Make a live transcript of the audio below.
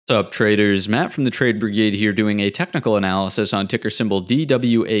What's up, traders? Matt from the Trade Brigade here doing a technical analysis on ticker symbol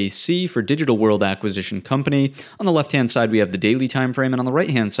DWAC for Digital World Acquisition Company. On the left-hand side, we have the daily time frame, and on the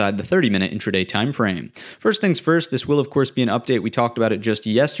right-hand side, the 30-minute intraday time frame. First things first, this will, of course, be an update. We talked about it just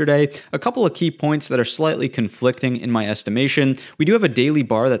yesterday. A couple of key points that are slightly conflicting in my estimation. We do have a daily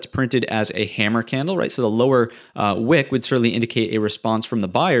bar that's printed as a hammer candle, right? So the lower wick would certainly indicate a response from the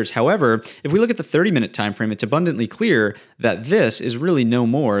buyers. However, if we look at the 30-minute time frame, it's abundantly clear that this is really no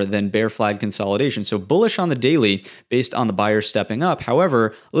more than bear flag consolidation. So bullish on the daily based on the buyers stepping up.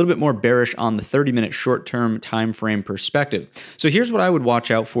 However, a little bit more bearish on the 30-minute short-term time frame perspective. So here's what I would watch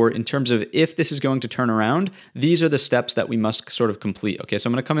out for in terms of if this is going to turn around. These are the steps that we must sort of complete. Okay, so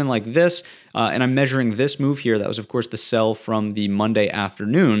I'm going to come in like this, and I'm measuring this move here. That was, of course, the sell from the Monday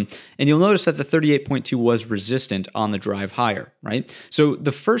afternoon. And you'll notice that the 38.2 was resistant on the drive higher, right? So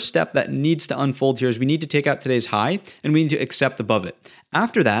the first step that needs to unfold here is we need to take out today's high, and we need to accept above it.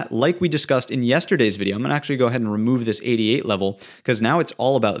 After that, like we discussed in yesterday's video, I'm going to actually go ahead and remove this 88 level because now it's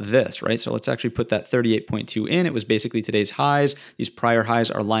all about this, right? So let's actually put that 38.2 in. It was basically today's highs. These prior highs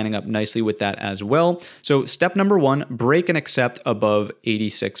are lining up nicely with that as well. So step number one, break and accept above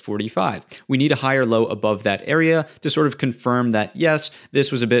 86.45. We need a higher low above that area to sort of confirm that, yes, this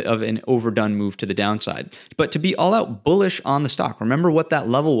was a bit of an overdone move to the downside. But to be all out bullish on the stock, remember what that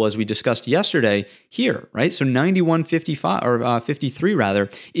level was we discussed yesterday here, right? So 91.55 or 53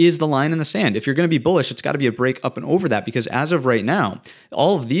 rather, is the line in the sand. If you're going to be bullish, it's got to be a break up and over that, because as of right now,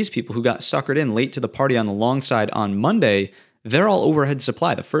 all of these people who got suckered in late to the party on the long side on Monday, they're all overhead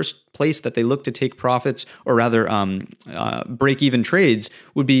supply. The first place that they look to take profits, or rather break-even trades,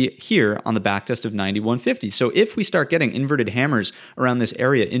 would be here on the backtest of 91.50. So if we start getting inverted hammers around this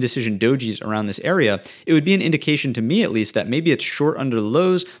area, indecision dojis around this area, it would be an indication to me at least that maybe it's short under the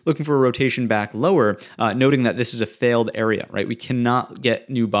lows, looking for a rotation back lower, noting that this is a failed area, right? We cannot get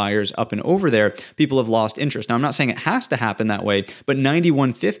new buyers up and over there. People have lost interest. Now, I'm not saying it has to happen that way, but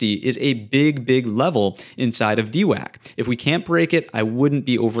 91.50 is a big, big level inside of DWAC. If we can't break it, I wouldn't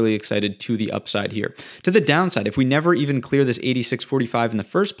be overly excited to the upside here. To the downside, if we never even clear this 86.45 in the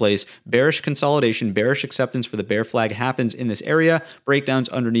first place, bearish consolidation, bearish acceptance for the bear flag happens in this area. Breakdowns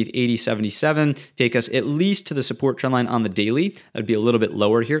underneath 80.77 take us at least to the support trend line on the daily. That'd be a little bit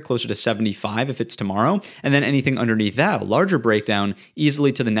lower here, closer to 75 if it's tomorrow. And then anything underneath that, a larger breakdown,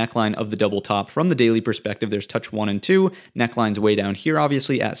 easily to the neckline of the double top. From the daily perspective, there's touch 1 and 2. Neckline's way down here,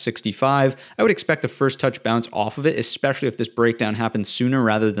 obviously, at 65. I would expect the first touch bounce off of it, especially if this breakdown happens sooner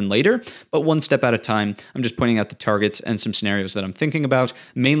rather than later, but one step at a time. I'm just pointing out the targets and some scenarios that I'm thinking about.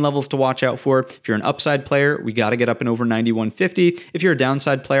 Main levels to watch out for. If you're an upside player, we got to get up and over 91.50. If you're a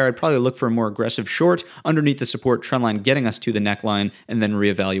downside player, I'd probably look for a more aggressive short underneath the support trend line, getting us to the neckline and then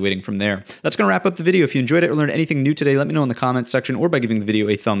reevaluating from there. That's going to wrap up the video. If you enjoyed it or learned anything new today, let me know in the comments section or by giving the video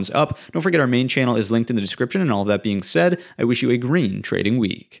a thumbs up. Don't forget our main channel is linked in the description, and all of that being said, I wish you a green trading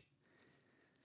week.